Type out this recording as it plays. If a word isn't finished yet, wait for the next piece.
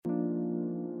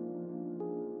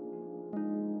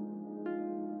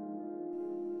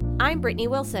I'm Brittany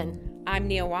Wilson. I'm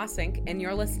Nia Wasink, and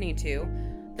you're listening to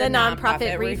The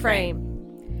Nonprofit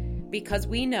Reframe. Because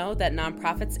we know that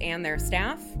nonprofits and their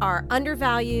staff are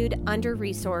undervalued,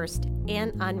 under-resourced,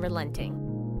 and unrelenting.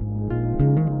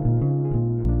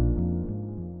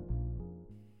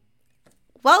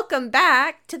 Welcome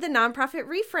back to the Nonprofit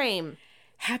Reframe.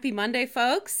 Happy Monday,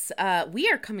 folks. We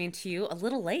are coming to you a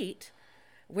little late.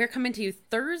 We're coming to you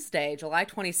Thursday, July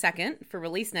 22nd for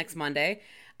release next Monday,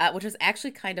 which is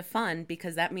actually kind of fun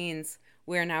because that means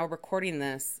we're now recording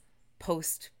this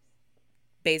post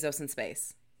Bezos in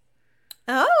space.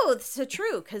 Oh, so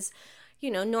true. Because,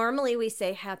 normally we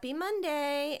say Happy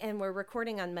Monday and we're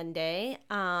recording on Monday.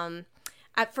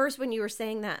 At first, when you were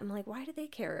saying that, I'm like, why do they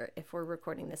care if we're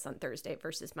recording this on Thursday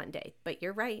versus Monday? But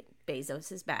you're right.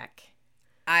 Bezos is back.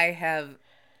 I have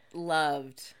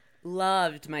loved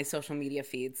my social media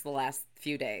feeds the last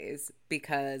few days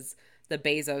because the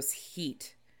Bezos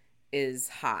heat is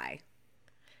high.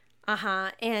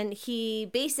 And he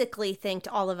basically thanked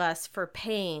all of us for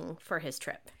paying for his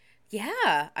trip.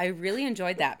 Yeah, I really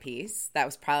enjoyed that piece. That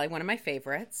was probably one of my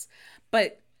favorites.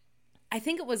 But I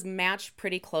think it was matched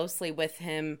pretty closely with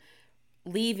him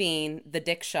leaving the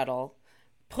Dick Shuttle,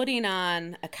 putting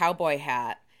on a cowboy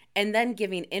hat, and then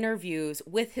giving interviews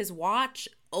with his watch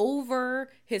over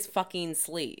his fucking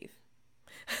sleeve.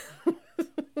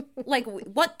 Like,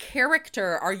 what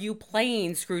character are you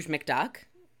playing, Scrooge McDuck?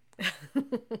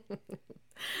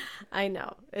 I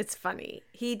know. It's funny.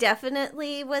 He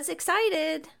definitely was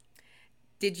excited.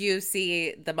 Did you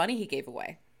see the money he gave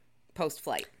away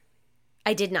post-flight?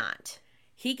 I did not.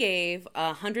 He gave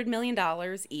 $100 million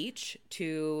each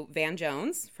to Van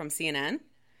Jones from CNN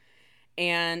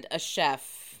and a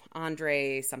chef,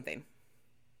 Andre something.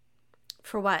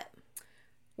 For what?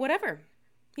 Whatever.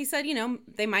 He said,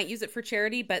 they might use it for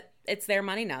charity, but it's their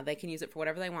money now. They can use it for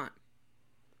whatever they want.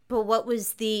 But what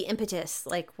was the impetus?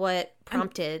 Like, what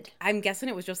prompted? I'm guessing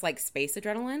it was just like space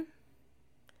adrenaline.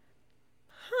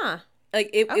 Huh. Like,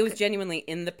 it was genuinely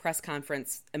in the press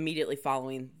conference immediately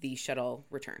following the shuttle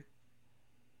return.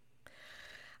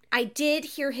 I did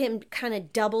hear him kind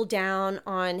of double down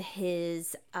on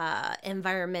his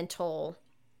environmental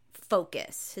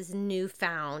focus, his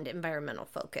newfound environmental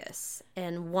focus,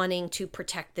 and wanting to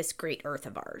protect this great Earth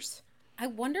of ours. I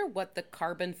wonder what the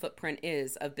carbon footprint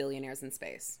is of billionaires in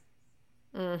space.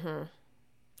 Mm-hmm.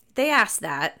 They asked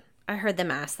that. I heard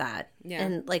them ask that. Yeah.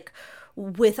 And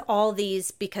with all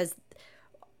these, because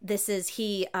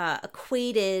he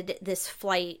equated this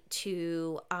flight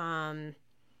to,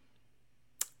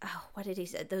 what did he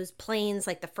say? Those planes,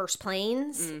 like the first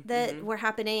planes that were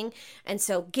happening. And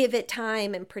so give it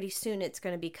time and pretty soon it's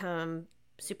going to become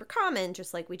super common,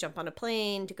 just like we jump on a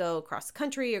plane to go across the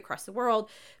country, across the world.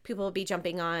 People will be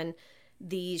jumping on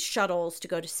these shuttles to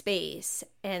go to space.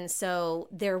 And so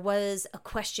there was a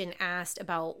question asked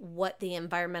about what the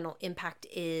environmental impact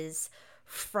is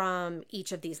from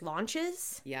each of these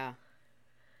launches. Yeah.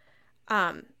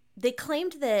 They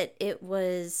claimed that it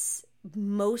was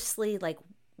mostly like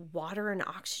water and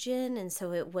oxygen, and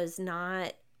so it was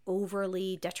not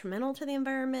overly detrimental to the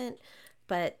environment,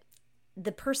 but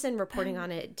the person reporting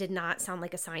on it did not sound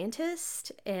like a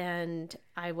scientist, and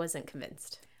I wasn't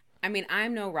convinced. I mean,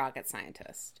 I'm no rocket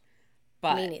scientist,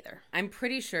 but me neither. I'm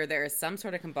pretty sure there is some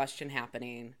sort of combustion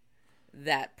happening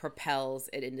that propels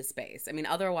it into space. I mean,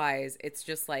 otherwise it's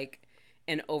just like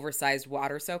an oversized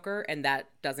water soaker, and that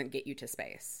doesn't get you to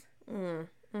space.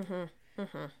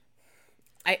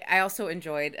 I also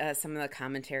enjoyed some of the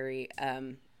commentary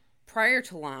prior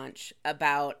to launch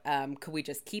about could we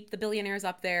just keep the billionaires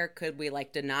up there? Could we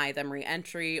deny them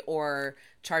re-entry or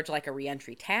charge a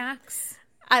re-entry tax?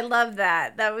 I love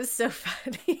that. That was so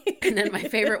funny. And then my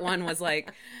favorite one was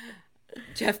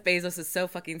Jeff Bezos is so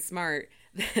fucking smart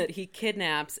that he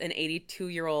kidnaps an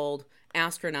 82-year-old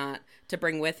astronaut to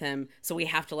bring with him, so we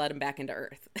have to let him back into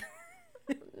Earth.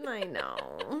 I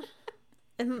know.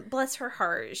 And bless her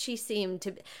heart, she seemed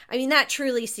to... that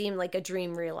truly seemed like a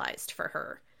dream realized for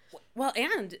her. Well,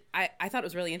 and I thought it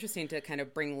was really interesting to kind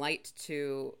of bring light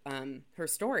to her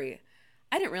story.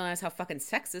 I didn't realize how fucking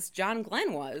sexist John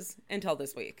Glenn was until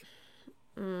this week.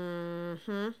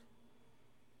 Mm-hmm.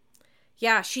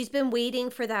 Yeah, she's been waiting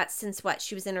for that since what?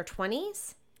 She was in her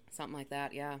 20s? Something like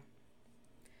that, yeah.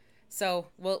 So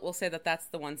we'll say that that's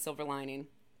the one silver lining.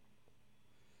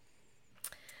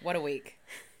 What a week.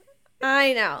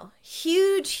 I know.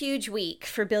 Huge, huge week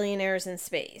for billionaires in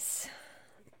space.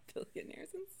 Billionaires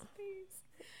in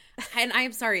space. And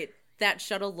I'm sorry, that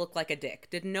shuttle looked like a dick.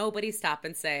 Did nobody stop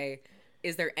and say,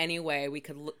 is there any way we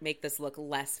could make this look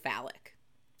less phallic?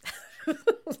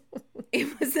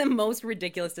 It was the most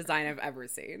ridiculous design I've ever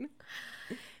seen.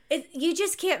 You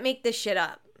just can't make this shit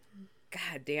up.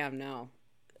 God damn, no.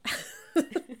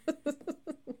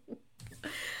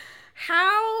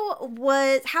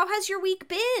 How has your week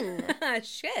been?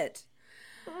 Shit.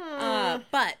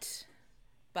 But,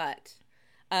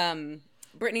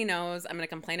 Brittany knows I'm going to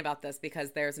complain about this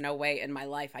because there's no way in my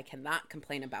life I cannot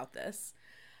complain about this.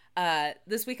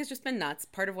 This week has just been nuts.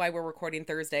 Part of why we're recording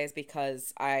Thursday is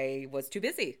because I was too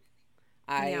busy.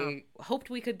 I hoped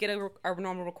we could get our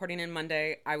normal recording in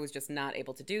Monday. I was just not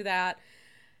able to do that.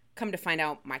 Come to find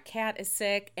out, my cat is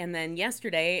sick. And then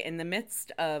yesterday, in the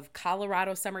midst of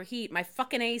Colorado summer heat, my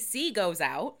fucking AC goes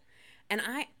out. And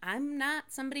I'm not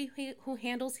somebody who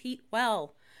handles heat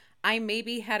well. I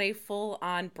maybe had a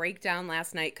full-on breakdown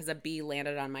last night because a bee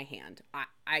landed on my hand.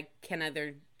 I can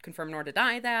neither confirm nor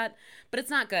deny that, but it's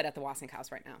not good at the Wasink house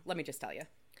right now. Let me just tell you.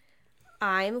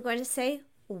 I'm going to say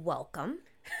welcome.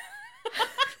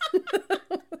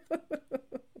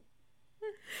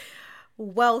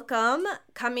 Welcome,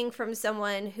 coming from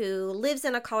someone who lives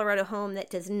in a Colorado home that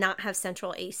does not have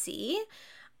central AC.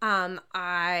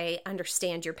 I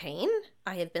understand your pain.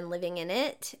 I have been living in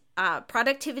it.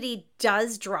 Productivity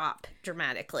does drop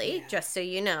dramatically, just so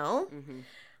you know.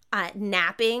 Mm-hmm.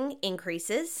 Napping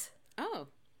increases. Oh,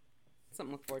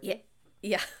 something to look forward to.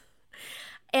 Yeah.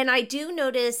 And I do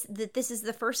notice that this is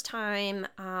the first time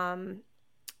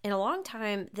in a long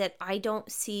time that I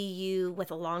don't see you with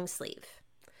a long sleeve.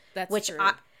 That's true.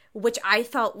 Which I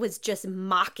felt was just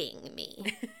mocking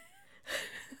me.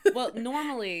 Well,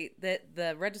 normally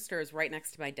the register is right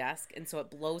next to my desk, and so it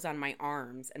blows on my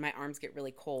arms, and my arms get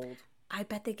really cold. I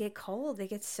bet they get cold. They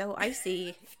get so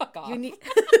icy. Fuck off.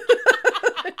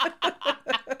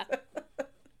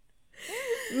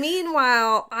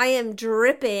 Meanwhile, I am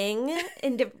dripping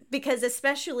because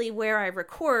especially where I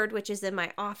record, which is in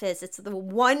my office, it's the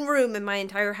one room in my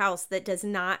entire house that does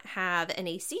not have an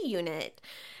AC unit.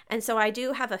 And so I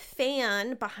do have a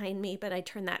fan behind me, but I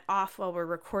turn that off while we're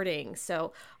recording.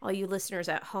 So all you listeners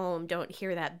at home don't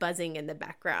hear that buzzing in the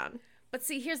background. But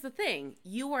see, here's the thing.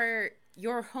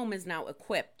 Your home is now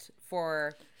equipped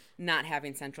for not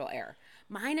having central air.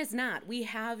 Mine is not. We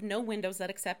have no windows that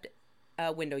accept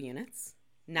window units.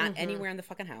 Not anywhere in the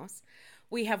fucking house.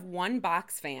 We have one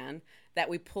box fan that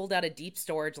we pulled out of deep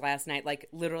storage last night, like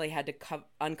literally had to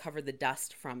uncover the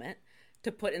dust from it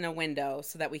to put in a window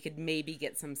so that we could maybe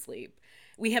get some sleep.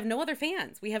 We have no other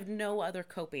fans. We have no other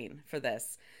coping for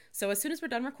this. So as soon as we're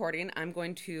done recording, I'm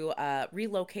going to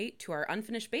relocate to our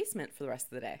unfinished basement for the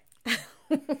rest of the day.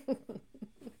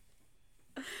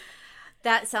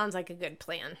 That sounds like a good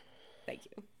plan. Thank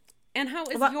you. And how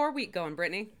is your week going,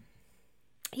 Brittany?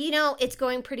 You know, it's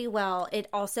going pretty well. It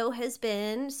also has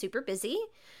been super busy.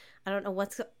 I don't know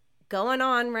what's going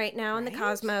on right now in the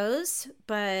cosmos,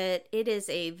 but it is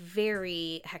a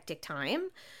very hectic time.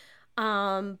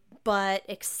 But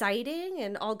exciting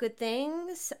and all good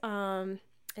things. And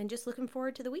just looking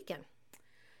forward to the weekend.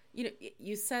 You know,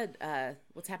 you said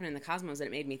what's happening in the cosmos, and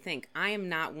it made me think. I am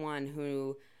not one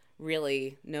who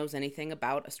really knows anything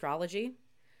about astrology.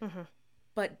 Mm-hmm.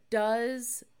 But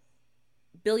does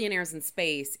billionaires in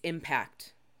space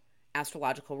impact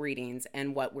astrological readings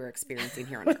and what we're experiencing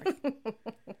here on Earth?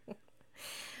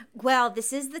 Well,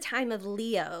 this is the time of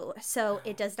Leo, so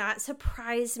it does not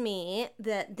surprise me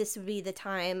that this would be the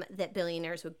time that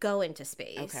billionaires would go into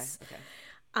space.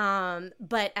 Okay.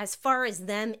 But as far as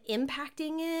them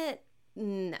impacting it,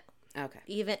 no.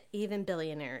 Okay. Even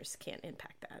billionaires can't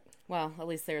impact that. Well, at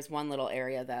least there's one little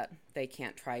area that they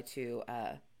can't try to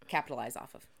capitalize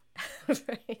off of.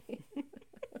 Right.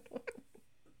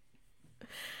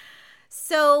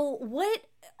 So what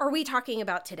are we talking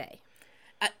about today?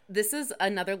 This is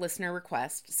another listener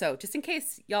request. So just in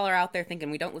case y'all are out there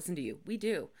thinking we don't listen to you, we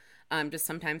do. Just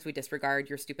sometimes we disregard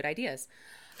your stupid ideas.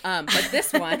 But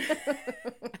this one,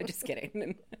 I'm just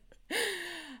kidding.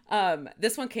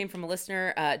 This one came from a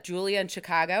listener, Julia in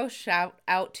Chicago. Shout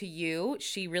out to you.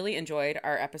 She really enjoyed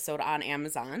our episode on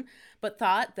Amazon, but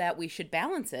thought that we should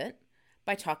balance it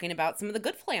by talking about some of the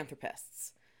good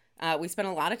philanthropists. We spent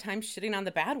a lot of time shitting on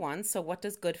the bad ones, so what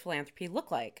does good philanthropy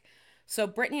look like? So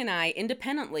Brittany and I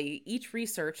independently each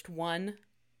researched one,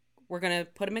 we're going to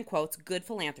put them in quotes, good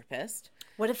philanthropist.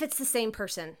 What if it's the same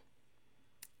person?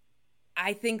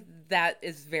 I think that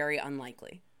is very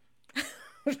unlikely.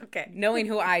 Okay. Knowing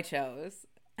who I chose.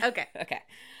 Okay. Okay.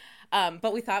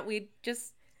 But we thought we'd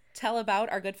just tell about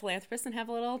our good philanthropists and have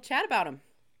a little chat about them.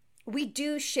 We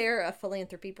do share a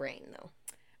philanthropy brain, though.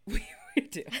 We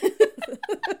do.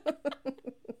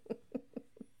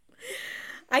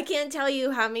 I can't tell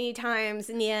you how many times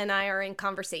Nia and I are in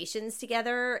conversations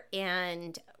together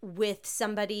and with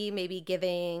somebody maybe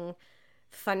giving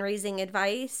fundraising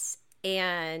advice,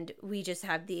 and we just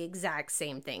have the exact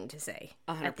same thing to say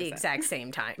 100%. At the exact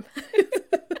same time.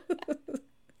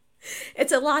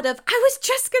 It's a lot of, I was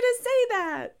just going to say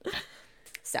that.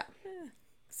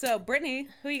 So, Brittany,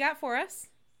 who you got for us?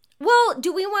 Well,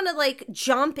 do we want to like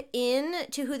jump in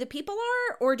to who the people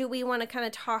are, or do we want to kind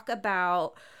of talk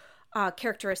about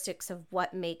characteristics of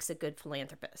what makes a good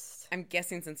philanthropist? I'm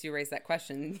guessing since you raised that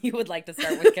question, you would like to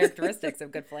start with characteristics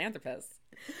of good philanthropists.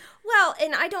 Well,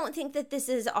 and I don't think that this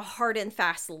is a hard and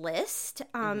fast list.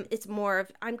 It's more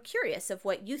of, I'm curious of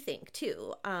what you think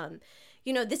too.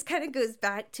 This kind of goes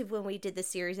back to when we did the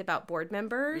series about board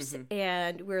members,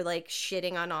 and we're like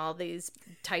shitting on all these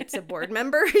types of board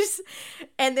members.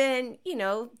 And then,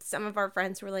 some of our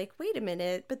friends were like, wait a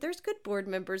minute, but there's good board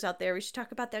members out there. We should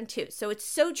talk about them too. So it's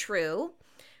so true.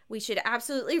 We should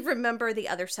absolutely remember the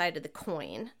other side of the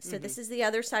coin. So this is the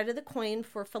other side of the coin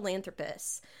for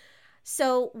philanthropists.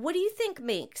 So what do you think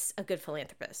makes a good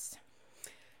philanthropist?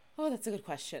 Oh, that's a good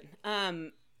question.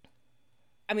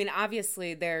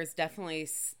 Obviously, there's definitely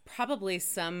probably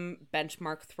some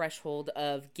benchmark threshold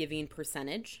of giving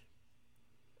percentage,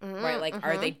 right? Like,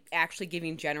 are they actually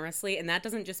giving generously? And that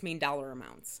doesn't just mean dollar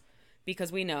amounts.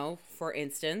 Because we know, for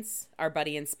instance, our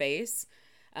buddy in space,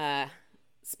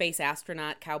 space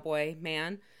astronaut, cowboy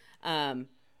man,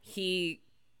 he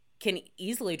can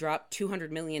easily drop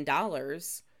 $200 million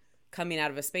coming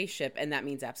out of a spaceship, and that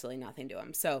means absolutely nothing to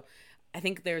him. So I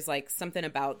think there's like something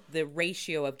about the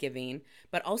ratio of giving,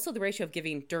 but also the ratio of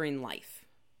giving during life.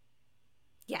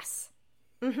 Yes.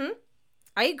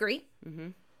 I agree.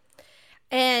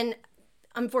 And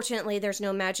unfortunately, there's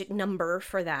no magic number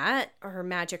for that or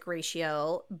magic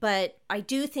ratio. But I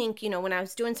do think, when I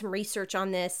was doing some research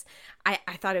on this, I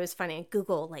thought it was funny.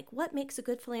 Google, like, what makes a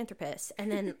good philanthropist? And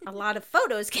then a lot of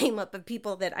photos came up of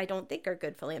people that I don't think are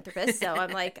good philanthropists. So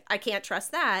I'm like, I can't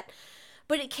trust that.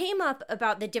 But it came up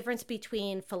about the difference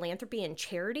between philanthropy and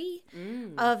charity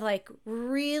of like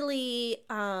really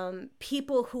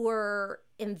people who are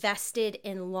invested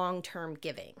in long-term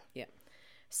giving. Yeah.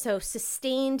 So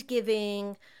sustained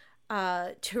giving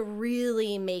to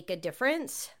really make a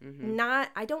difference.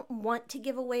 I don't want to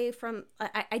give away from,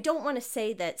 I don't want to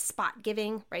say that spot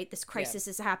giving, right? This crisis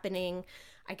is happening.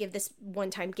 I give this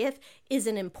one-time gift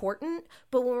isn't important.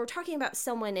 But when we're talking about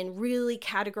someone and really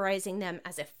categorizing them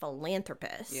as a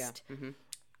philanthropist,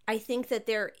 I think that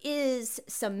there is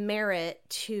some merit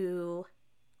to,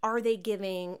 are they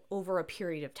giving over a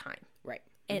period of time? Right.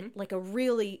 And like a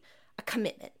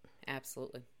commitment.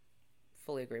 Absolutely.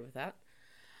 Fully agree with that.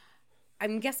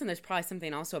 I'm guessing there's probably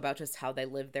something also about just how they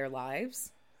live their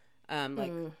lives.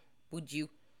 Would you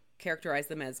characterize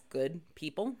them as good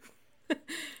people?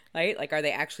 Right? Like, are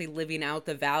they actually living out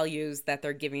the values that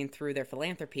they're giving through their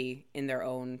philanthropy in their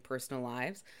own personal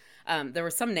lives? There were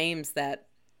some names that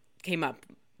came up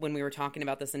when we were talking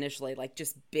about this initially, like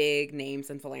just big names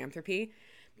in philanthropy.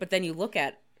 But then you look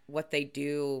at what they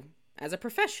do as a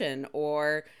profession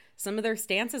or some of their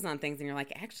stances on things, and you're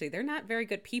like, actually, they're not very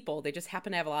good people. They just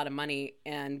happen to have a lot of money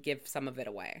and give some of it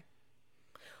away.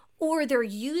 Or they're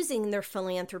using their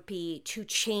philanthropy to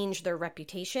change their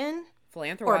reputation.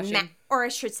 Philanthrowashing. Or I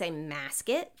should say mask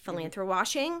it,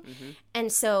 philanthrowashing. And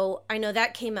so I know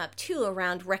that came up too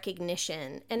around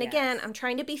recognition. And again, I'm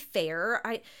trying to be fair.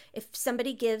 If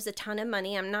somebody gives a ton of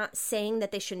money, I'm not saying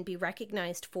that they shouldn't be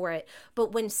recognized for it.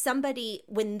 But when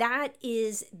that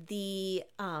is the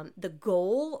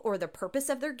goal or the purpose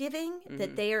of their giving,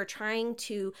 that they are trying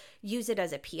to use it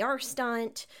as a PR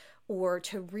stunt or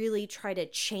to really try to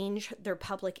change their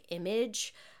public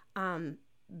image,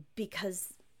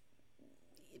 because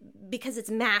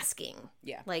it's masking,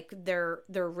 like their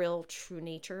real true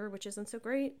nature, which isn't so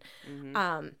great.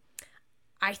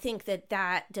 I think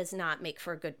that does not make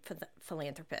for a good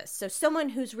philanthropist. So someone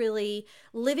who's really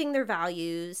living their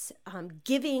values,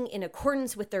 giving in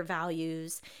accordance with their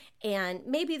values, and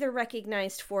maybe they're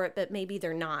recognized for it, but maybe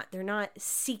they're not. They're not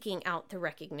seeking out the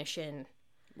recognition,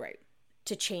 right,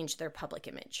 to change their public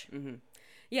image.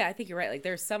 Yeah, I think you're right. Like,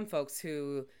 there's some folks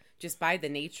who just by the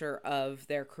nature of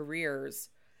their careers,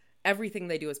 everything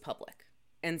they do is public.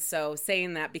 And so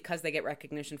saying that because they get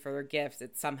recognition for their gifts,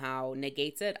 it somehow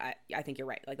negates it, I think you're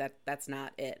right. Like, that's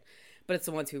not it. But it's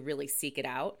the ones who really seek it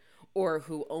out or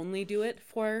who only do it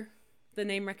for the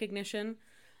name recognition,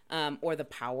 or the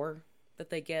power that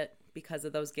they get because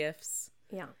of those gifts.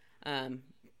 Yeah.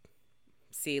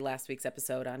 See last week's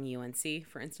episode on UNC,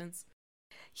 for instance.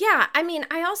 Yeah, I mean,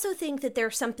 I also think that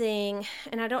there's something,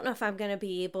 and I don't know if I'm going to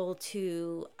be able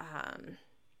to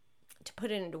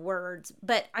put it into words,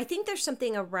 but I think there's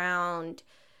something around,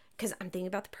 because I'm thinking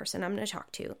about the person I'm going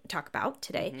to talk about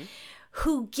today,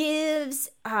 who gives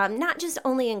not just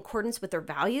only in accordance with their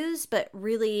values, but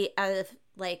really as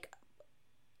like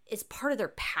is part of their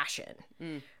passion,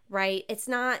 right? It's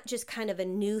not just kind of a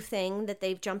new thing that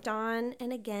they've jumped on.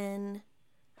 And again,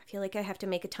 I feel like I have to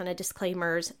make a ton of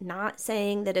disclaimers, not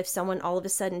saying that if someone all of a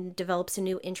sudden develops a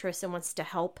new interest and wants to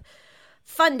help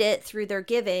fund it through their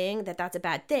giving, that that's a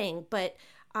bad thing. But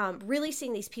really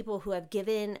seeing these people who have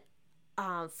given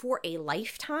for a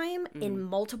lifetime in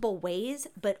multiple ways,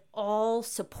 but all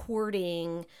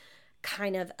supporting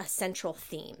kind of a central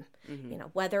theme, you know,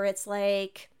 whether it's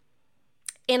like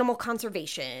animal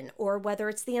conservation or whether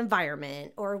it's the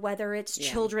environment or whether it's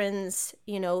children's,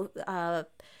 you know,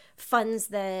 funds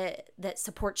that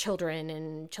support children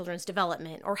and children's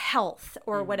development or health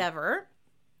or whatever,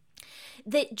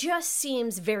 that just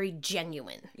seems very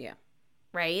genuine. Yeah.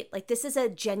 Right? Like this is a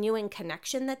genuine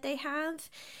connection that they have.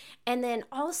 And then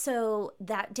also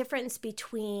that difference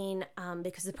between,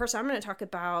 because the person I'm going to talk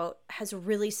about has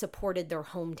really supported their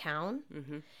hometown.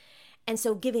 And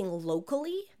so giving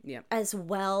locally as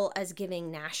well as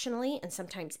giving nationally and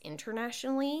sometimes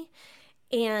internationally,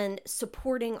 and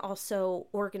supporting also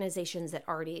organizations that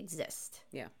already exist.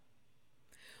 Yeah.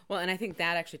 Well, and I think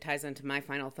that actually ties into my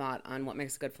final thought on what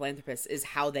makes a good philanthropist is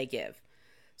how they give.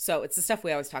 So it's the stuff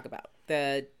we always talk about.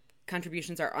 The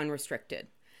contributions are unrestricted.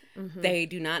 They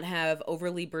do not have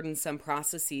overly burdensome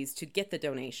processes to get the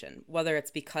donation, whether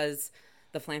it's because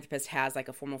the philanthropist has like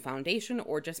a formal foundation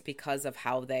or just because of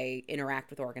how they interact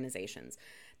with organizations.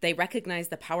 They recognize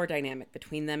the power dynamic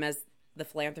between them as the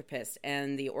philanthropist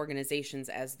and the organizations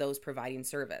as those providing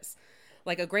service.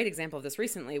 Like a great example of this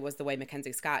recently was the way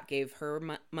Mackenzie Scott gave her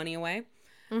money away.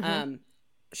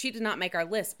 She did not make our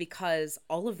list because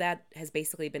all of that has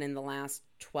basically been in the last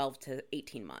 12 to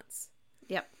 18 months.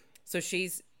 Yep. So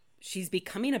she's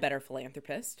becoming a better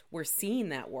philanthropist. We're seeing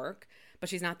that work, but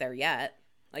she's not there yet.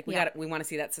 Like we want to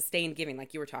see that sustained giving,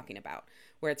 like you were talking about,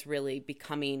 where it's really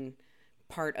becoming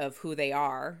part of who they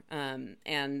are,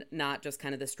 and not just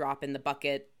kind of this drop in the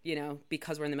bucket, you know,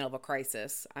 because we're in the middle of a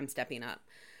crisis, I'm stepping up.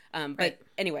 But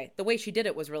anyway, the way she did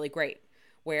it was really great,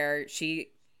 where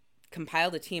she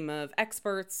compiled a team of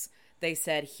experts. They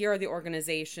said, here are the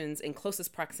organizations in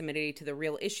closest proximity to the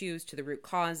real issues, to the root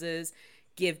causes,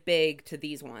 give big to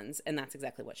these ones. And that's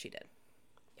exactly what she did.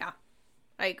 Yeah,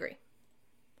 I agree.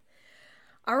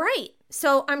 All right.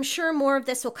 So I'm sure more of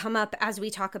this will come up as we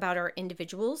talk about our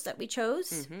individuals that we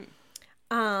chose.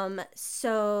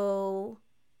 So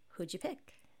who'd you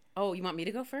pick? Oh, you want me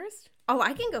to go first? Oh,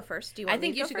 I can go first. Do you want me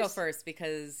to go first? I think you should go first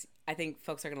because I think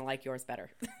folks are going to like yours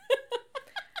better.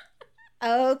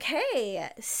 Okay.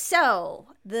 So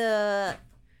the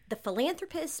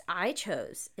philanthropist I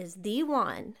chose is the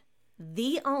one,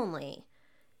 the only,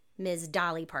 Ms.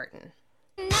 Dolly Parton.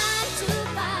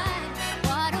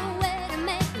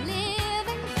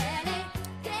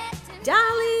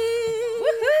 Dolly!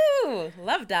 Woohoo!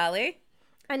 Love Dolly.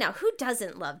 I know. Who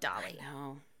doesn't love Dolly? I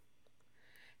know.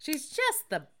 She's just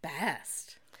the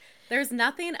best. There's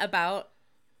nothing about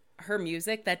her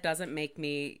music that doesn't make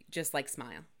me just like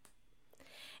smile.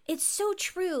 It's so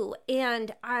true.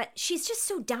 And she's just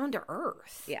so down to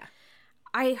earth. Yeah.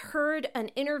 I heard an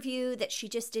interview that she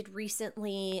just did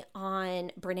recently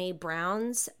on Brene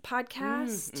Brown's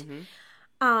podcast.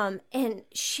 And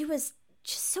she was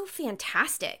just so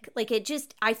fantastic. Like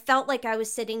I felt like I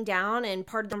was sitting down and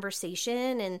part of the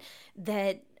conversation, and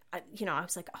that, you know, I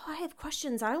was like, oh, I have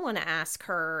questions I want to ask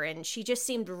her. And she just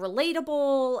seemed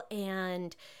relatable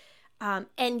and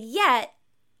yet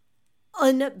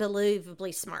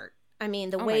unbelievably smart. I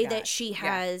mean, the way that she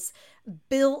has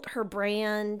built her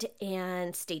brand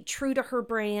and stayed true to her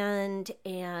brand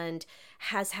and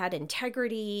has had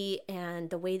integrity, and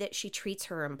the way that she treats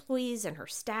her employees and her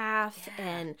staff,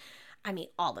 and I mean,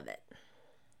 all of it.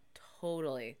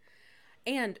 Totally.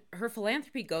 And her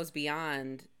philanthropy goes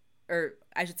beyond, or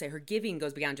I should say her giving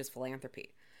goes beyond just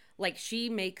philanthropy. Like she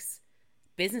makes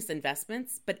business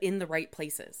investments, but in the right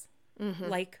places.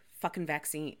 Like fucking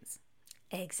vaccines.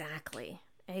 Exactly.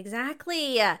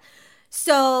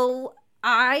 So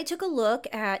I took a look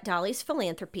at Dolly's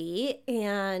philanthropy,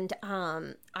 and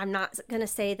I'm not going to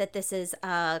say that this is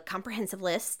a comprehensive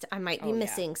list. I might be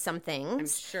missing some things. I'm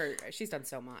sure she's done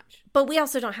so much. But we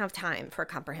also don't have time for a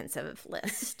comprehensive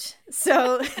list.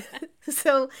 So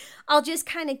I'll just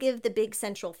kind of give the big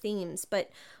central themes.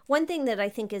 But one thing that I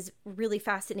think is really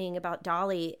fascinating about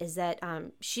Dolly is that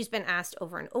she's been asked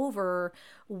over and over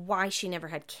why she never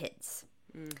had kids.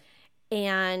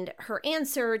 And her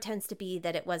answer tends to be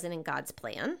that it wasn't in God's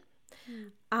plan.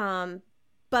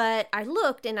 But I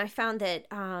looked and I found that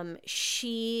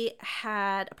she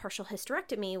had a partial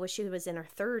hysterectomy when she was in her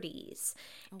 30s.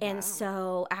 Oh, And wow.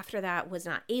 so after that was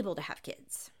not able to have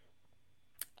kids.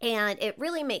 And it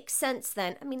really makes sense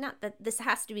then. I mean, not that this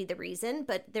has to be the reason,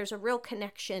 but there's a real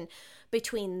connection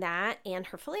between that and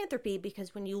her philanthropy,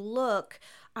 because when you look,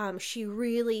 she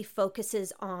really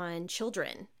focuses on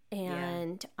children.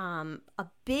 And a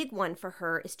big one for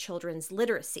her is children's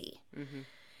literacy,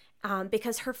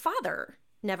 because her father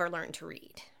never learned to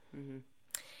read.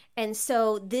 And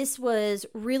so this was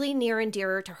really near and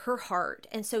dear to her heart.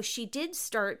 And so she did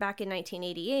start back in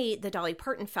 1988, the Dolly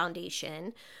Parton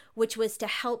Foundation, which was to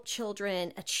help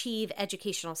children achieve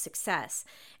educational success.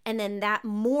 And then that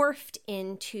morphed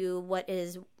into what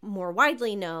is more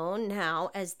widely known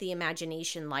now as the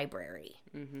Imagination Library.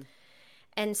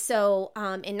 And so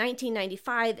in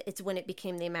 1995, it's when it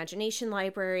became the Imagination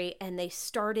Library, and they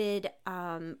started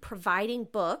providing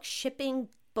books, shipping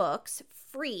books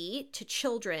free to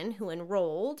children who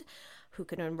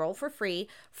could enroll for free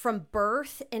from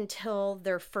birth until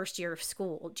their first year of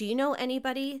school. Do you know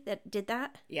anybody that did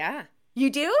that? Yeah. You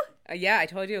do? Yeah, I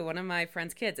told you, one of my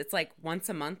friend's kids. It's like once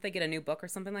a month they get a new book or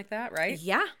something like that, right?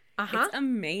 Yeah. It's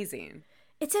amazing.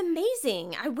 It's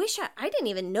amazing. I wish I didn't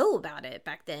even know about it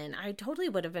back then. I totally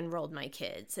would have enrolled my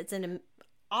kids. It's an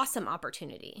awesome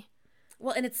opportunity.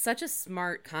 Well, and it's such a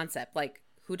smart concept. Like,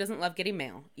 who doesn't love getting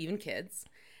mail? Even kids.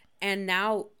 And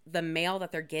now the mail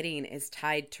that they're getting is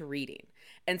tied to reading.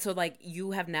 And so, like, you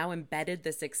have now embedded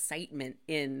this excitement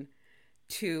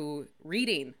into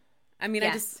reading. I mean,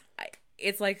 Yes.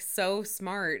 it's like so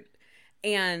smart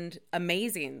and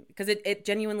amazing, because it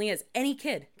genuinely is. Any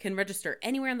kid can register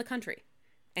anywhere in the country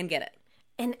and get it.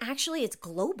 And actually, it's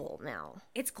global now.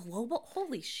 It's global.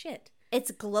 Holy shit. It's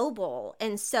global.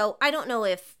 And so I don't know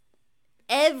if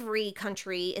every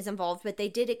country is involved, but they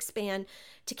did expand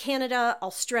to Canada,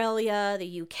 Australia,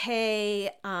 the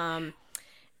UK.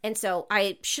 And so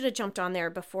I should have jumped on there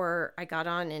before I got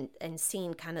on and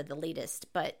seen kind of the latest.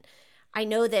 But I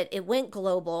know that it went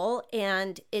global,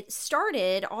 and it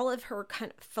started, all of her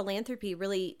kind of philanthropy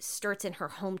really starts in her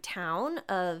hometown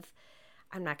of,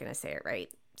 I'm not going to say it right,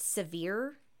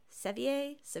 Sevier.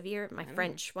 My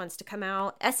French wants to come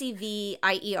out.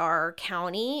 Sevier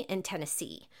County in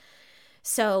Tennessee.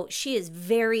 So she is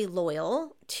very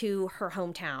loyal to her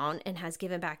hometown and has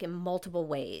given back in multiple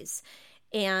ways.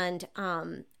 And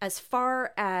as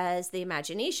far as the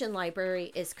Imagination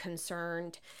Library is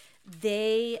concerned,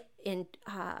 they in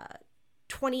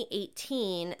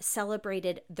 2018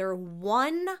 celebrated their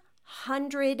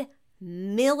 100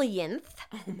 millionth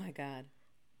Oh my God.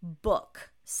 book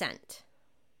sent.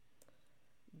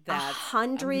 That's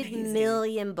 100 amazing.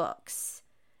 million books.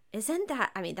 Isn't that,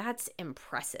 I mean, that's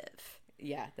impressive.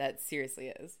 Yeah, that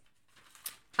seriously is.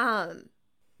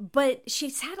 But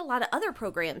she's had a lot of other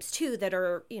programs too that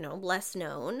are, less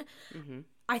known.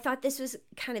 I thought this was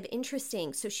kind of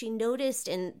interesting. So she noticed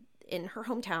in her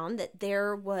hometown that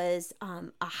there was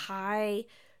a high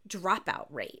dropout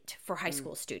rate for high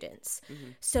school students.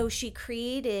 So she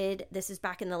created, this is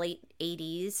back in the late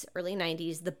 80s, early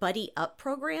 90s, the Buddy Up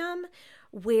program,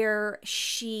 where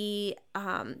she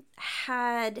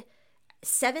had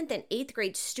 7th and 8th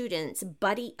grade students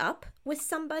buddy up with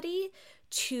somebody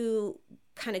to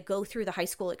kind of go through the high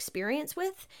school experience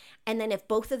with. And then if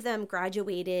both of them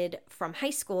graduated from high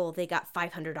school, they got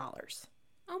 $500.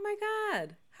 Oh my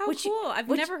God. How cool. I've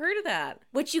never heard of that.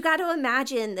 Which you got to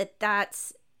imagine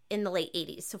that's in the late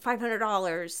 80s. So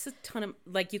 $500. It's a ton of,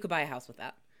 like, you could buy a house with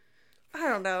that. I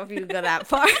don't know if you go that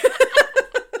far.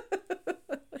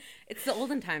 It's the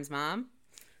olden times, Mom.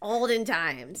 Olden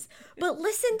times. But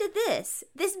listen to this.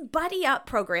 This Buddy Up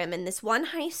program in this one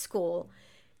high school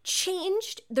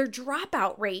changed their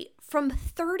dropout rate from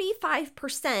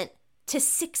 35% to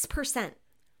 6%.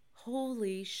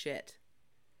 Holy shit.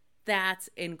 That's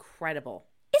incredible.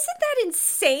 Isn't that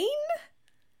insane?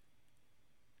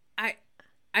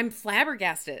 I'm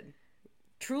flabbergasted.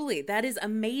 Truly, that is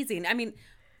amazing. I mean,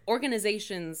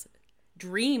 organizations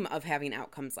dream of having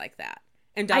outcomes like that.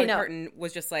 And Dolly Parton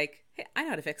was just like, hey, I know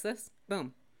how to fix this.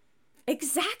 Boom.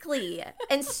 Exactly.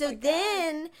 And so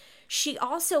then she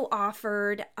also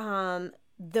offered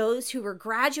those who were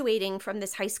graduating from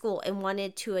this high school and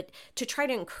wanted to try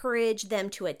to encourage them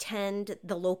to attend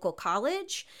the local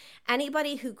college.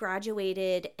 Anybody who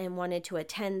graduated and wanted to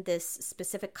attend this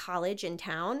specific college in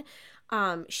town,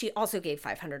 she also gave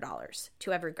 $500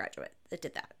 to every graduate that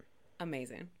did that.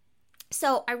 Amazing.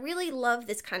 So I really love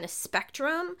this kind of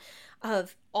spectrum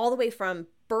of all the way from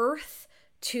birth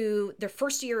to their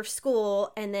first year of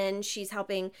school, and then she's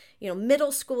helping,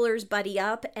 middle schoolers buddy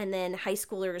up, and then high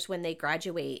schoolers when they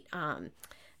graduate,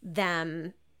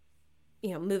 them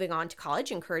moving on to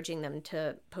college, encouraging them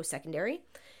to post-secondary.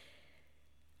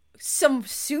 Some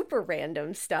super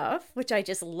random stuff, which I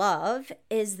just love,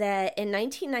 is that in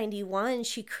 1991,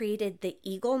 she created the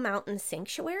Eagle Mountain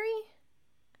Sanctuary.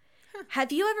 Huh.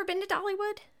 Have you ever been to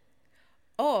Dollywood?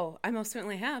 Oh, I most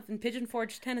certainly have, in Pigeon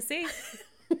Forge, Tennessee.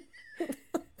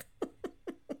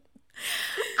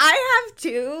 I have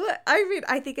too. I mean,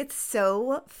 I think it's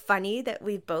so funny that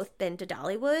we've both been to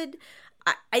Dollywood.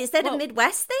 Is that a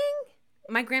Midwest thing?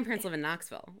 My grandparents live in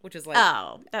Knoxville, which is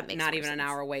that makes not even sense. An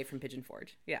hour away from Pigeon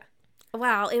Forge. Yeah.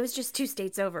 Wow, it was just 2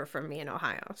 states over from me in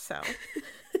Ohio, so.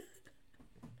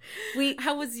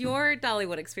 How was your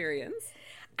Dollywood experience?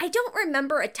 I don't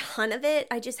remember a ton of it.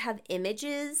 I just have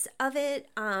images of it.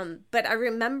 But I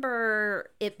remember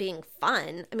it being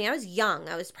fun. I mean, I was young.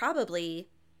 I was probably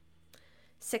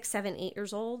 6, 7, 8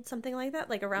 years old, something like that,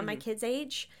 like around my kid's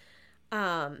age.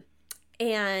 And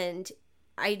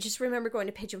I just remember going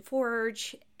to Pigeon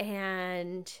Forge,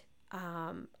 and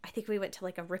I think we went to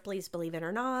like a Ripley's Believe It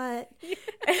or Not.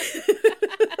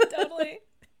 Totally.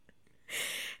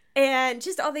 And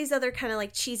just all these other kind of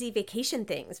like cheesy vacation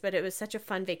things, but it was such a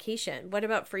fun vacation. What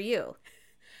about for you?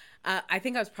 I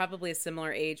think I was probably a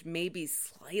similar age, maybe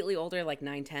slightly older, like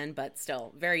 9, 10, but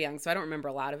still very young, so I don't remember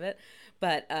a lot of it.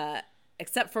 But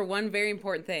except for one very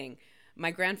important thing,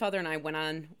 my grandfather and I went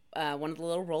on one of the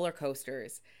little roller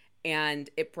coasters, and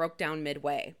it broke down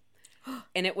midway.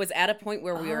 And it was at a point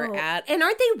where we were at... And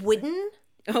aren't they wooden?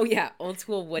 Oh, yeah. Old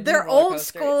school wooden They're roller old coasters.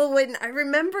 school wooden. I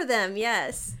remember them,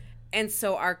 yes. And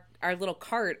so our little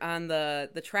cart on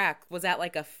the track was at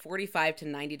like a 45 to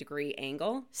 90 degree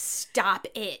angle. Stop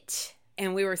it.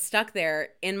 And we were stuck there.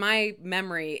 In my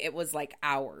memory, it was like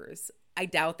hours. I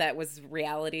doubt that was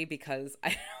reality because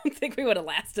I don't think we would have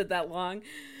lasted that long.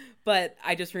 But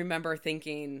I just remember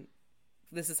thinking,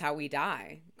 this is how we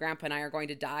die. Grandpa and I are going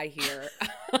to die here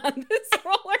on this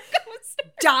roller coaster.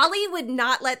 Dolly would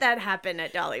not let that happen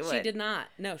at Dollywood. She did not.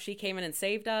 No, she came in and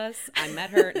saved us. I met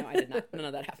her. No, I did not. None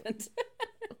of that happened.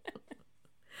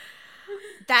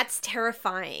 That's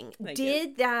terrifying. Thank Did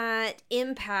you. that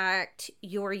impact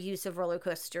your use of roller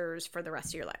coasters for the rest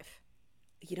of your life?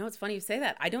 You know, it's funny you say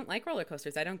that. I don't like roller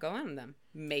coasters. I don't go on them.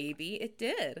 Maybe it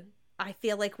did. I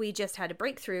feel like we just had a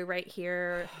breakthrough right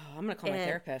here. Oh, I'm going to call my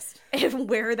therapist. And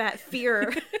where that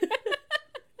fear,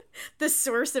 the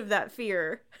source of that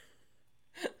fear.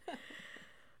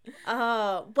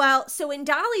 Well, so in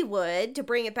Dollywood, to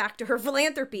bring it back to her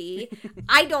philanthropy,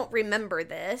 I don't remember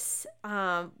this.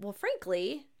 Well,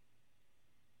 frankly,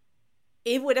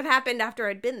 it would have happened after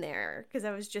I'd been there because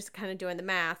I was just kind of doing the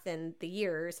math and the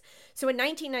years. So in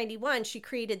 1991, she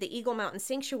created the Eagle Mountain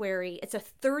Sanctuary. It's a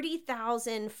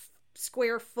 30,000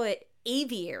 square foot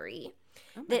aviary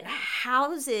that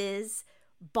houses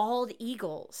bald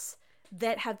eagles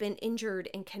that have been injured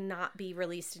and cannot be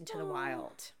released into the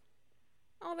wild.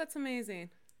 Oh, that's amazing.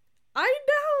 I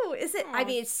know. Is it? I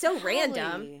mean, it's so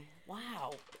random.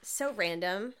 Wow. So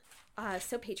random.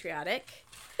 So patriotic.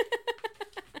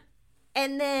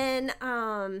 And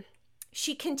then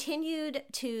she continued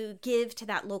to give to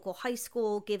that local high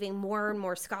school, giving more and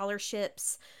more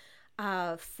scholarships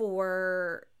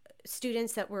for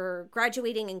students that were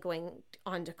graduating and going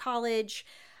on to college.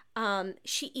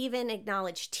 She even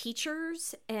acknowledged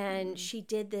teachers, and she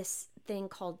did this thing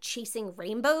called Chasing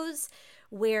Rainbows,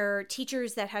 where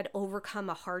teachers that had overcome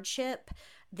a hardship,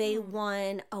 they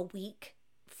won a week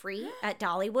free at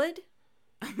Dollywood.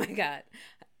 Oh my God.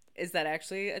 Is that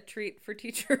actually a treat for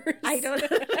teachers? I don't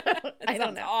know. I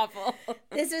don't know. Awful.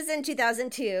 This was in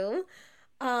 2002.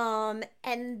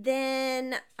 And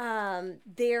then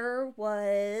there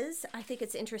was, I think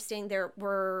it's interesting, there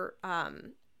were a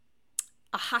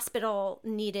hospital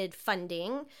needed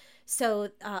funding. So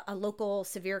a local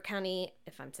Sevier County,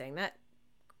 if I'm saying that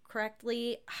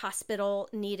correctly, hospital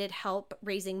needed help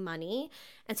raising money.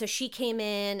 And so she came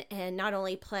in and not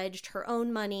only pledged her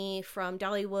own money from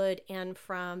Dollywood and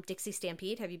from Dixie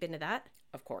Stampede. Have you been to that?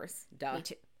 Of course. Duh.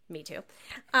 Me too.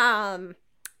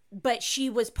 But she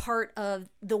was part of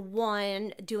the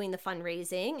one doing the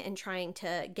fundraising and trying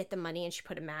to get the money, and she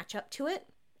put a match up to it.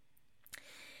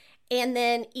 And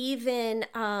then even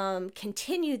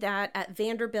continued that at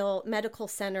Vanderbilt Medical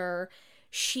Center.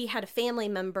 She had a family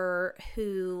member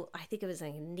who, I think it was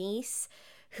a niece,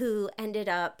 who ended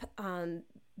up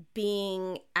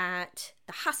being at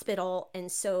the hospital. And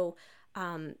so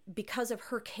because of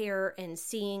her care and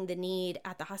seeing the need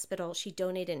at the hospital, she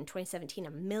donated in 2017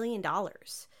 $1 million.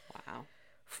 Wow.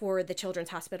 For the Children's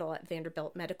Hospital at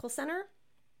Vanderbilt Medical Center.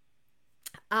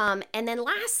 And then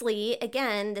lastly,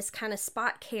 again, this kind of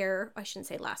spot care, I shouldn't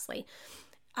say lastly,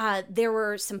 There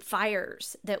were some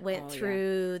fires that went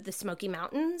through the Smoky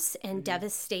Mountains and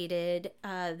devastated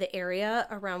the area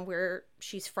around where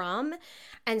she's from.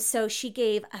 And so she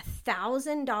gave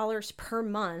 $1,000 per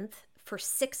month for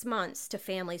 6 months to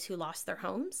families who lost their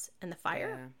homes in the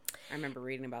fire. Yeah, I remember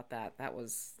reading about that. That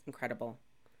was incredible.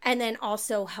 And then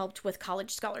also helped with college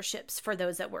scholarships for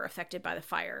those that were affected by the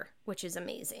fire, which is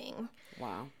amazing.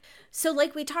 Wow. So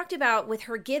like we talked about with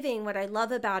her giving, what I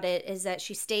love about it is that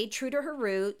she stayed true to her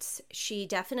roots. She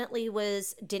definitely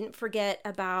didn't forget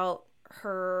about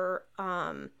her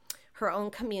own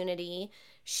community.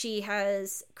 She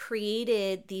has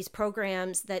created these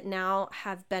programs that now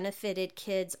have benefited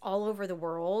kids all over the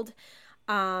world.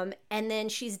 And then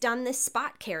she's done this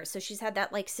spot care. So she's had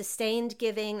that like sustained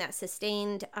giving, that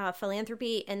sustained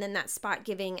philanthropy, and then that spot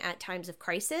giving at times of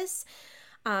crisis.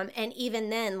 And even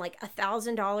then, like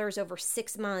 $1,000 over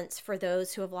 6 months for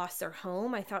those who have lost their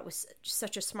home, I thought was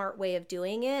such a smart way of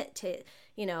doing it to,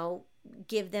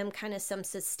 give them kind of some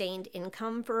sustained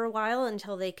income for a while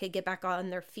until they could get back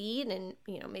on their feet and,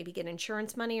 maybe get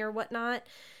insurance money or whatnot.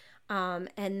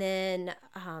 And then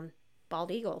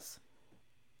bald eagles.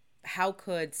 How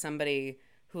could somebody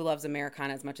who loves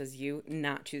Americana as much as you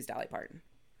not choose Dolly Parton?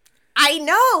 I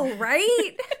know,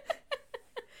 right?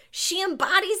 She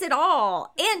embodies it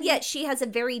all. And yet she has a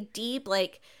very deep,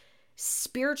 like,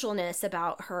 spiritualness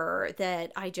about her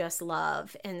that I just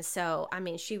love. And so, I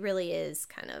mean, she really is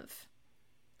kind of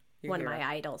one of my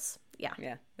idols. Yeah.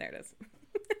 Yeah, there it is.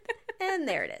 And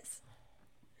there it is.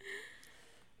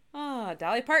 Oh,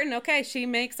 Dolly Parton. Okay, she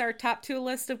makes our top 2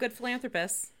 list of good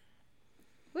philanthropists.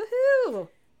 Woohoo!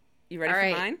 You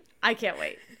ready for mine? I can't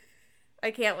wait.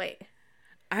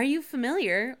 Are you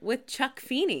familiar with Chuck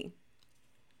Feeney?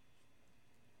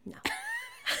 No.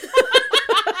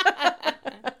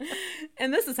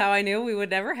 And this is how I knew we would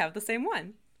never have the same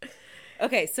one.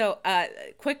 Okay, so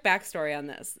quick backstory on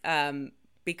this,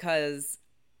 because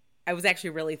I was actually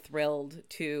really thrilled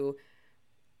to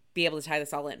be able to tie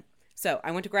this all in. So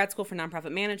I went to grad school for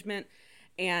nonprofit management,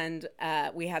 and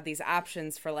we had these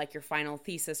options for like your final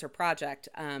thesis or project.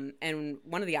 And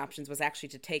one of the options was actually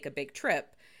to take a big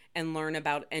trip and learn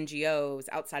about NGOs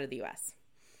outside of the U.S.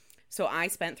 So I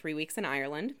spent 3 weeks in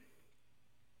Ireland,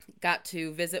 got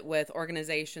to visit with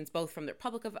organizations both from the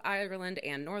Republic of Ireland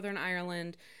and Northern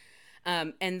Ireland.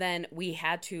 And then we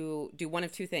had to do one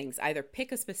of 2 things, either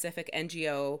pick a specific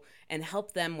NGO and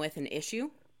help them with an issue.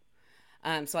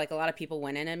 So like a lot of people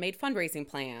went in and made fundraising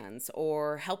plans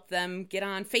or helped them get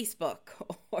on Facebook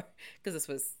or because this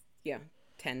was,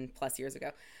 10 plus years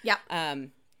ago. Yeah.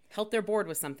 Help their board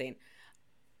with something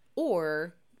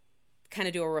or kind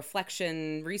of do a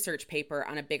reflection research paper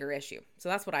on a bigger issue. So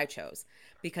that's what I chose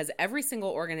because every single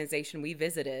organization we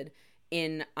visited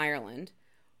in Ireland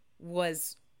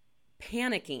was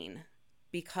panicking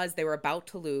because they were about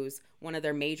to lose one of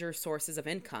their major sources of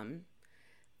income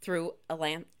through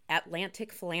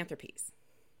Atlantic Philanthropies.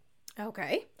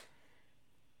 Okay.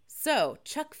 So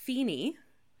Chuck Feeney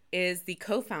is the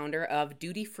co-founder of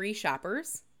Duty Free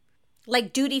Shoppers.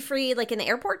 Like duty free, like in the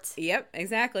airports? Yep,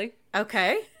 exactly.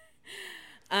 Okay.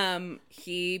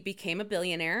 He became a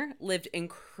billionaire, lived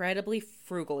incredibly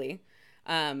frugally.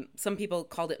 Some people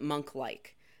called it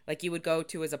monk-like. Like you would go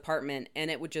to his apartment and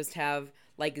it would just have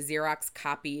like Xerox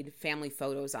copied family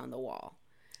photos on the wall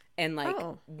and like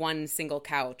one single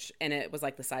couch, and it was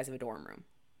like the size of a dorm room.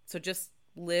 So just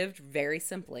lived very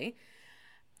simply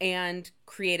and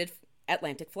created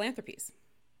Atlantic Philanthropies.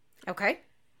 Okay.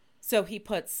 So he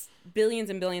puts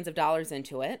billions and billions of dollars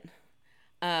into it.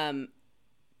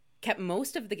 Kept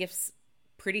most of the gifts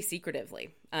pretty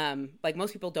secretively. Like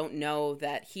most people don't know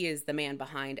that he is the man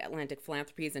behind Atlantic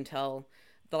Philanthropies until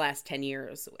the last 10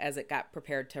 years as it got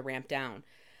prepared to ramp down.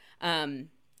 And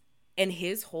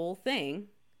his whole thing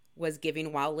was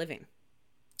giving while living.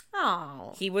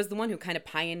 Oh. He was the one who kind of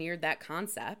pioneered that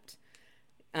concept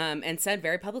and said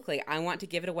very publicly, I want to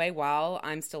give it away while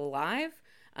I'm still alive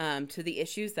to the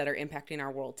issues that are impacting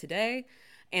our world today.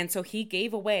 And so he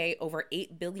gave away over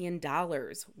 $8 billion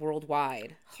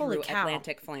worldwide through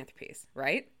Atlantic Philanthropies,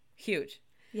 right? Huge.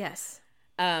 Yes.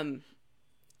 At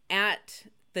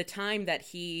the time that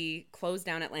he closed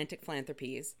down Atlantic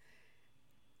Philanthropies,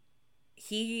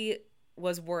 he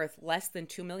was worth less than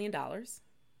 $2 million,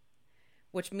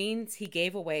 which means he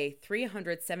gave away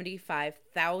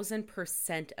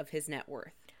 375,000% of his net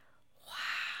worth. Wow.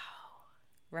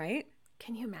 Right?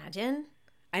 Can you imagine?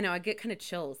 I know. I get kind of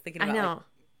chills thinking about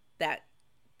like,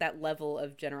 that level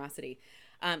of generosity.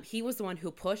 He was the one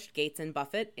who pushed Gates and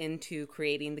Buffett into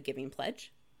creating the Giving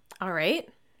Pledge. All right.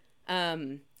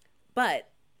 But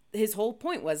his whole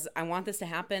point was, I want this to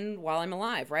happen while I'm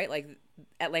alive, right? Like,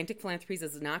 Atlantic Philanthropies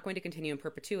is not going to continue in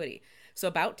perpetuity. So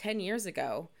about 10 years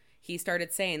ago, he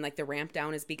started saying, like, the ramp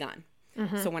down has begun.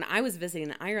 Mm-hmm. So when I was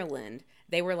visiting Ireland,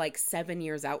 they were like 7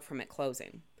 years out from it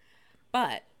closing.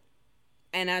 But,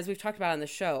 and as we've talked about on the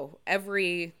show,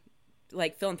 every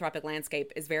like philanthropic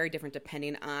landscape is very different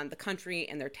depending on the country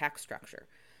and their tax structure.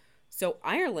 So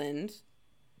Ireland,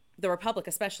 the Republic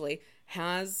especially,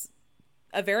 has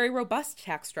a very robust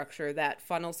tax structure that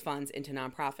funnels funds into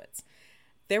nonprofits.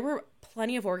 There were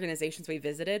plenty of organizations we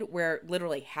visited where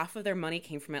literally half of their money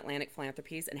came from Atlantic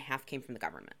Philanthropies and half came from the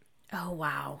government. Oh,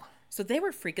 wow. So they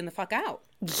were freaking the fuck out.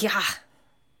 Yeah.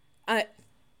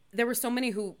 There were so many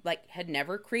who like had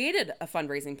never created a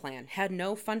fundraising plan, had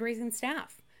no fundraising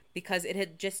staff because it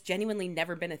had just genuinely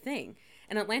never been a thing.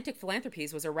 And Atlantic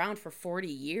Philanthropies was around for 40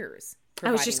 years.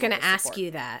 I was just going to ask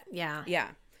you that. Yeah. Yeah.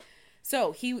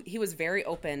 So he was very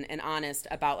open and honest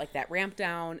about like that ramp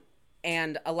down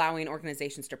and allowing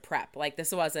organizations to prep. Like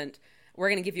this wasn't, we're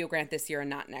going to give you a grant this year and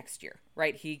not next year,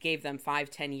 right? He gave them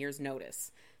 5-10 years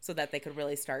notice so that they could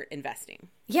really start investing.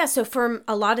 Yeah. So for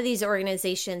a lot of these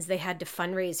organizations, they had to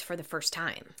fundraise for the first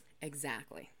time.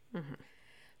 Exactly. Mm-hmm.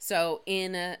 So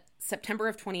in September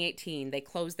of 2018, they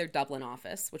closed their Dublin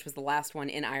office, which was the last one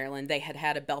in Ireland. They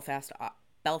had a Belfast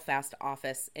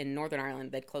office in Northern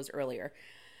Ireland. They'd closed earlier.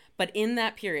 But in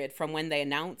that period, from when they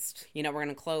announced, we're going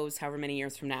to close however many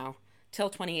years from now,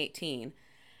 till 2018,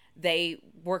 they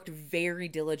worked very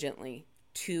diligently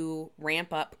to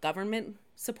ramp up government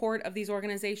support of these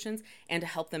organizations and to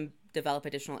help them develop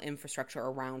additional infrastructure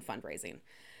around fundraising.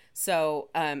 So,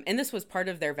 and this was part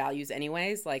of their values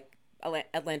anyways, like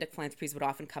Atlantic Philanthropies would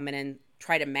often come in and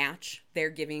try to match their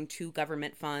giving to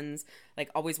government funds, like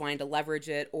always wanting to leverage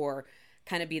it or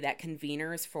kind of be that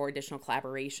conveners for additional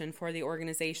collaboration for the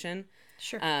organization.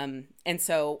 Sure. And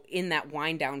so in that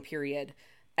wind down period,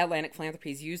 Atlantic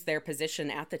Philanthropies used their position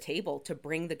at the table to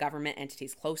bring the government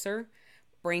entities closer,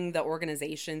 bring the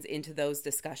organizations into those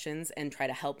discussions and try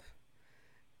to help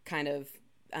kind of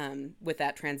with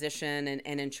that transition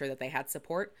and ensure that they had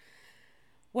support.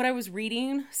 What I was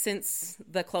reading since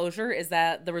the closure is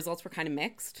that the results were kind of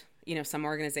mixed. Some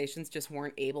organizations just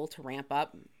weren't able to ramp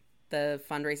up the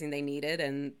fundraising they needed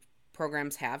and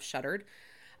programs have shuttered.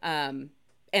 And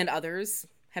others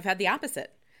have had the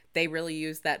opposite. They really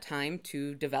used that time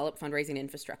to develop fundraising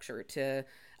infrastructure, to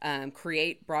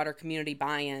create broader community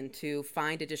buy-in, to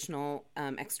find additional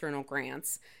external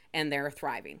grants, and they're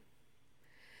thriving.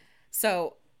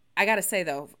 So I got to say,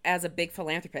 though, as a big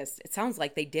philanthropist, it sounds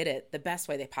like they did it the best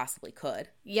way they possibly could.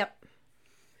 Yep.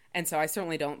 And so I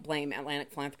certainly don't blame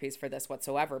Atlantic Philanthropies for this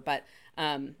whatsoever. But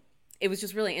it was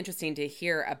just really interesting to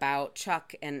hear about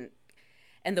Chuck and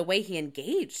the way he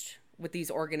engaged with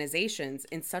these organizations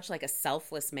in such like a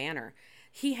selfless manner.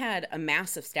 He had a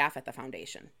massive staff at the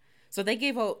foundation. So they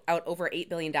gave out over $8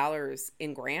 billion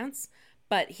in grants,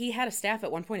 but he had a staff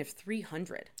at one point of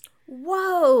 300.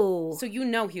 Whoa. So he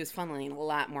was funneling a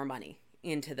lot more money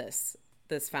into this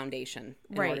foundation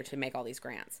in order to make all these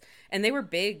grants. And they were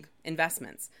big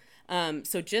investments.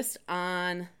 So just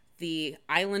on the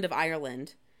island of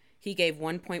Ireland, he gave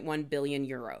 1.1 billion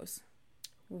euros.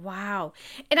 Wow.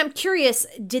 And I'm curious,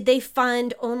 did they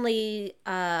fund only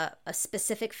a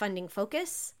specific funding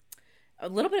focus? A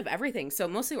little bit of everything. So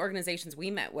most of the organizations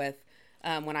we met with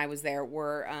when I was there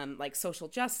were like social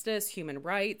justice, human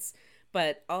rights,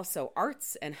 but also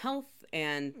arts and health.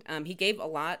 And he gave a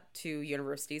lot to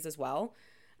universities as well.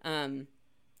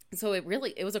 So it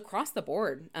was across the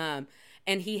board.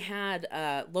 And he had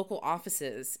local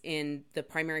offices in the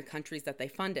primary countries that they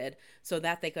funded so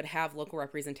that they could have local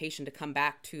representation to come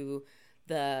back to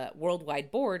the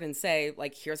worldwide board and say,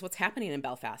 like, here's what's happening in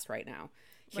Belfast right now.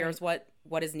 Here's what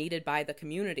is needed by the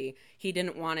community. He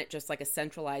didn't want it just like a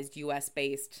centralized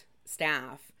U.S.-based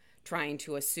staff trying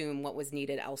to assume what was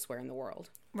needed elsewhere in the world.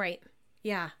 Right.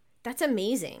 Yeah. That's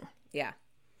amazing. Yeah.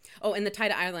 Oh, and the tie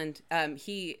to Ireland,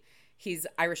 he's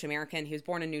Irish-American. He was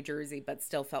born in New Jersey, but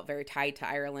still felt very tied to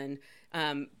Ireland.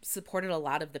 Supported a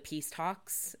lot of the peace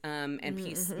talks and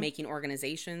peacemaking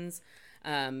organizations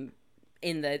in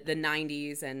the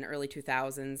 90s and early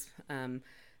 2000s.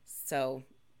 So,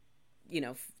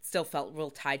 still felt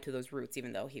real tied to those roots,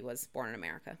 even though he was born in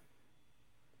America.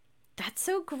 That's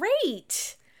so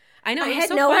great. I know. I had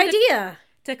no idea.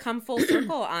 To come full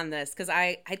circle on this, because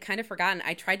I'd kind of forgotten.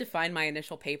 I tried to find my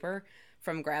initial paper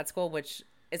from grad school, which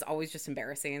is always just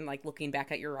embarrassing, like looking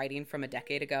back at your writing from a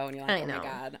decade ago, and you're like, oh my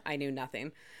God, I knew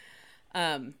nothing.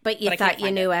 But you thought you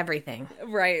knew everything.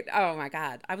 Right. Oh my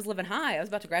God. I was living high. I was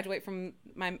about to graduate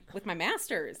with my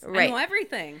master's. Right. I know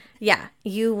everything. Yeah.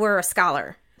 You were a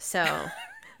scholar, so.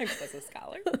 was a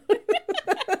scholar.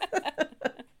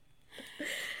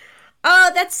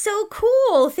 Oh, that's so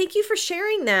cool. Thank you for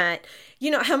sharing that.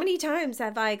 How many times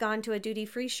have I gone to a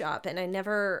duty-free shop and it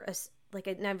never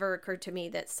occurred to me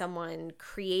that someone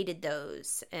created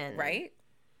those and right?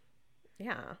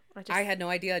 Yeah. I had no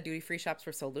idea duty-free shops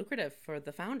were so lucrative for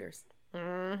the founders.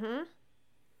 Mm-hmm.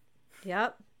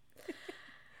 Yep.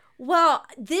 Well,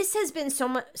 this has been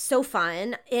so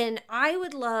fun, and I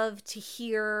would love to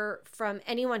hear from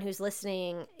anyone who's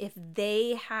listening if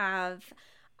they have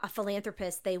a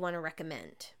philanthropist they want to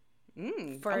recommend.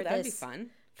 That'd be fun.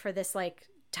 For this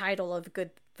title of Good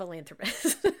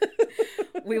Philanthropist.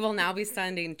 We will now be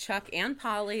sending Chuck and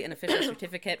Polly an official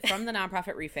certificate from the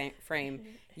Nonprofit Reframe.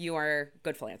 You are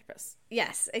good philanthropists.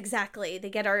 Yes, exactly. They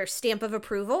get our stamp of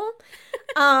approval.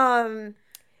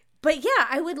 But yeah,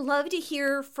 I would love to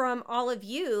hear from all of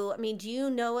you. I mean, do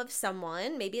you know of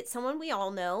someone? Maybe it's someone we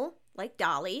all know, like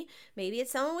Dolly. Maybe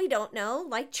it's someone we don't know,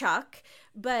 like Chuck,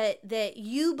 but that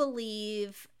you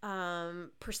believe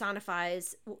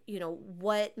personifies,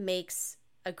 what makes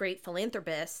a great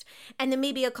philanthropist, and then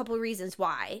maybe a couple of reasons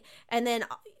why. And then,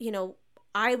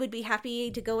 I would be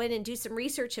happy to go in and do some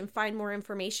research and find more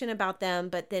information about them,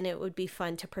 but then it would be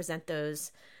fun to present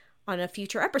those on a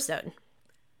future episode.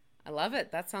 I love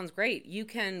it. That sounds great. You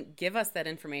can give us that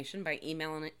information by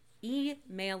emailing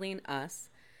us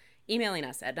at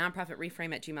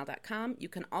nonprofitreframe@gmail.com. You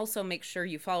can also make sure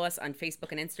you follow us on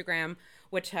Facebook and Instagram,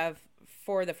 which have,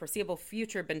 for the foreseeable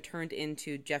future, been turned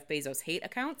into Jeff Bezos hate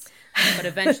accounts, but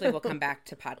eventually we'll come back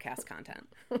to podcast content.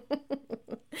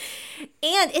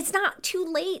 And it's not too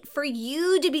late for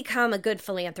you to become a good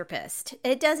philanthropist.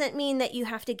 It doesn't mean that you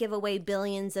have to give away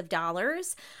billions of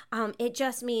dollars. It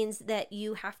just means that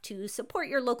you have to support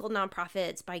your local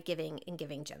nonprofits by giving and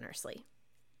giving generously.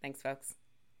 Thanks, folks.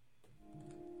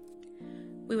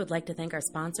 We would like to thank our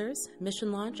sponsors.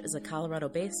 Mission Launch is a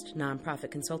Colorado-based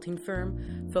nonprofit consulting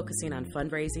firm focusing on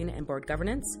fundraising and board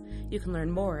governance. You can learn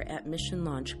more at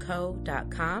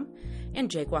missionlaunchco.com.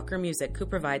 And Jake Walker Music, who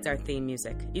provides our theme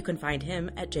music. You can find him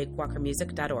at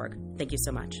jakewalkermusic.org. Thank you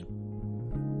so much.